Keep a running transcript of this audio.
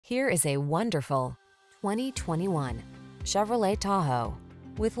Here is a wonderful 2021 Chevrolet Tahoe.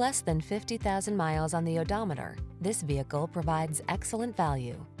 With less than 50,000 miles on the odometer, this vehicle provides excellent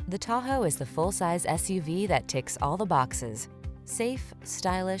value. The Tahoe is the full-size SUV that ticks all the boxes. Safe,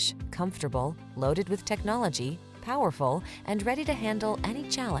 stylish, comfortable, loaded with technology, powerful, and ready to handle any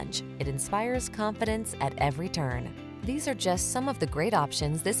challenge, it inspires confidence at every turn. These are just some of the great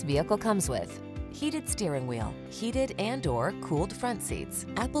options this vehicle comes with: heated steering wheel, heated and/or cooled front seats,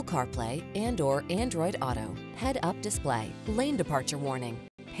 Apple CarPlay and/or Android Auto, head-up display, lane departure warning,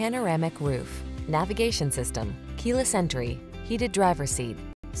 panoramic roof, navigation system, keyless entry, heated driver's seat,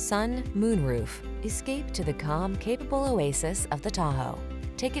 sun, moon roof. Escape to the calm, capable oasis of the Tahoe.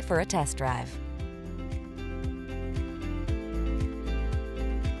 Take it for a test drive.